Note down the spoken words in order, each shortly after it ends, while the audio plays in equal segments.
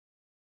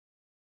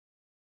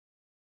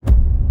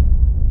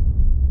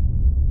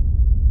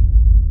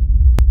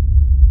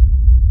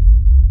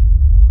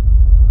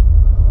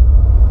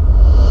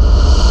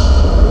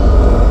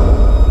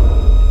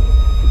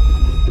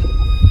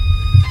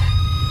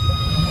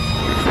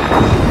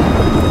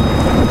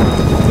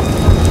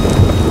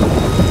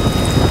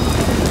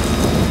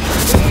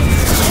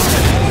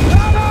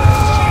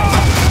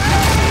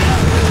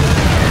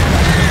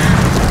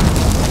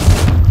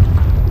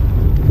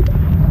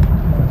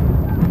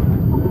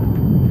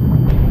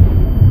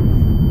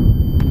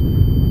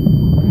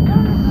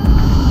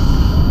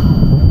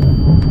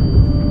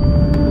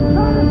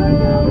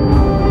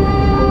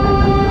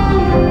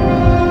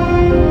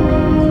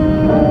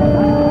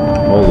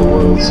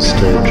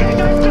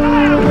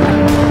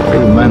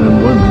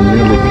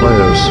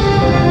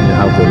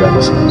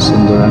accents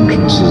and their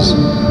entrances.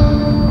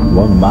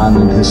 One man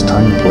in his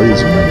time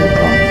plays many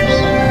parts.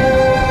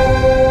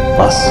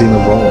 Last scene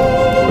of all,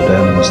 but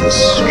ends this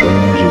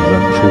strange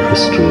eventful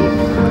history,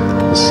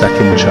 the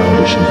second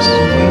childishness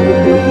of new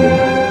oblivion.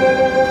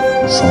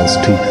 Sans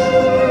teeth,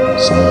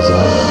 sans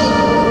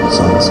eyes,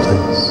 sans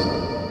taste,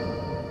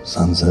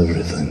 sans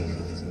everything.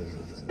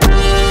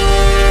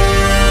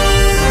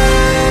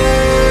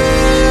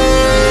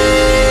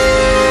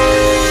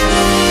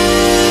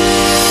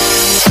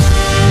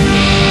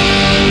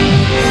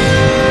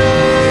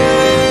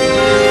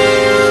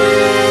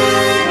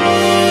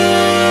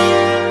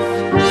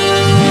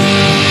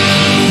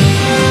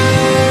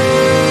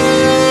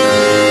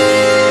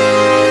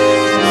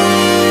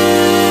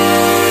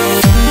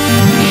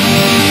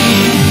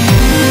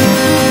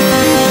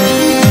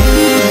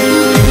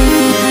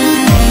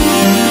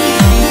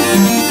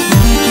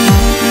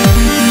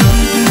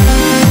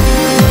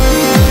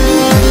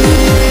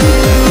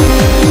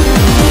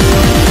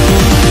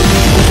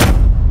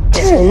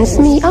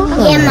 Me on.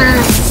 Yeah, Mom.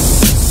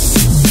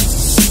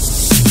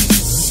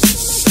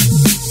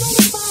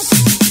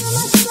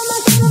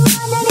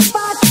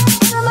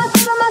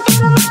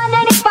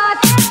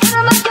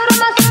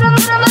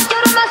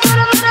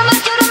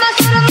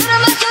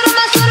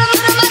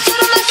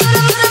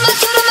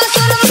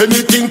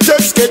 Anything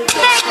just get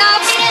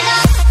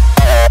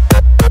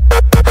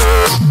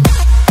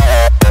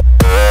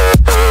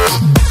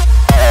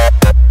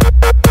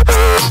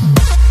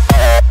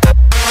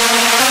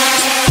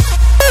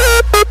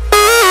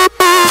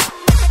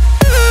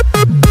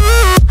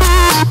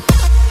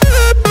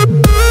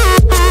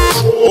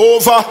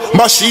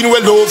machine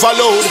will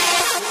overload.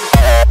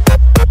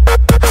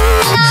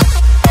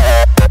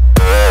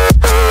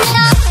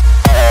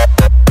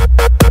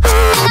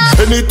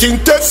 Anything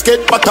test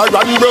get butter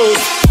and road.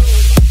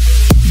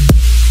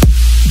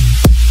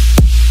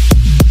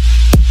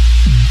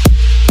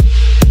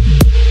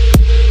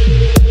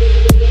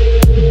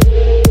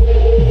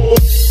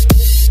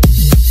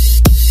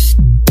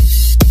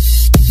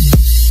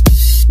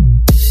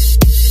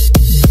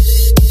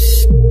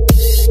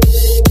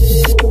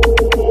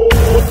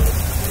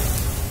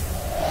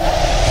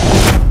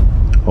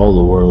 All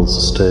the world's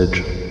a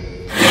stage.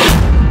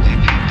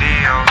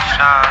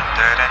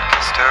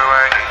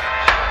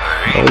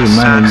 All the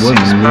men and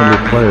women merely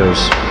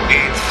players.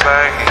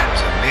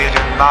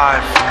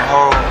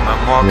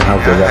 You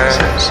have their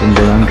exits and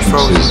their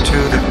entrances.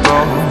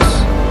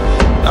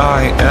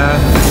 I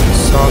am a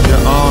soldier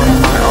on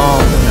my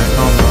own, and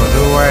on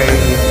the way,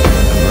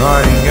 I'm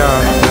riding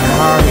up the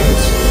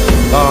heights,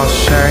 lost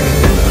shame.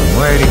 I'm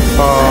waiting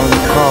for the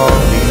call,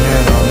 the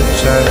hand on the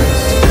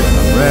chest.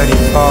 I'm ready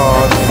for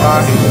the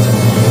fight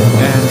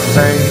and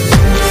fate.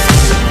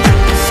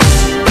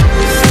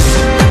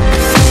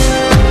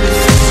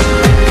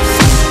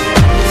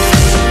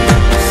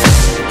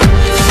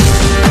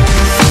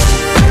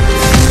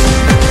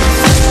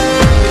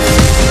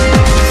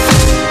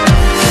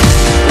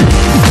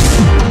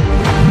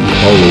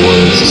 All the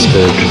world's a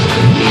stage.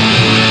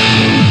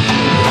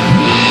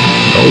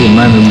 All the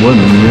men and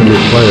women merely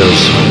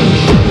players.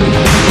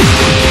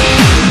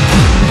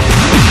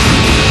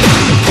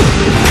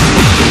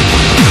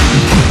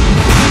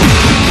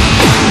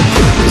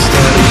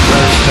 Steady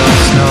burst of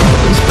snow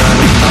is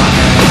burning my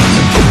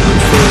hands. I'm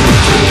through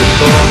to the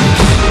bones.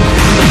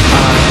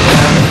 I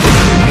am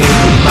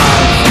needing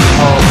my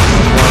home.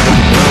 I'm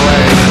running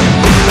away.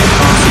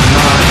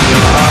 Concentrate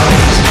your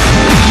eyes.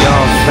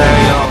 Your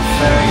face, your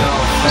face, your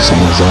face.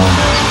 Sans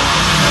eyes,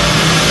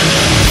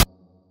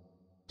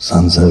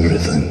 sans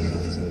everything.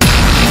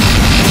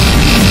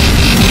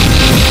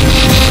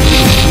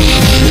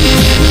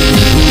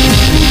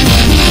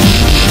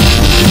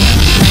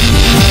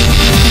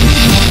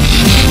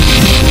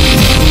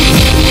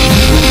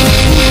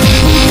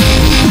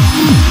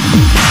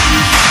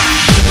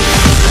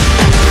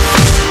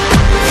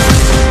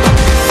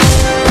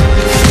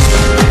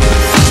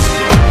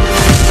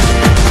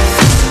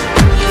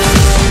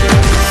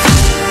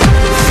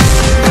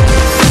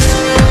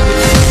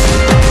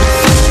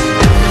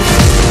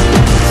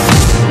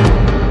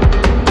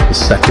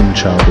 Second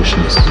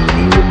childishness is a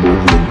new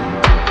oblivion.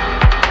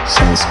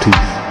 Sans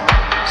teeth,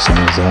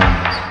 sans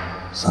eyes,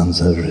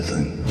 sans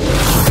everything.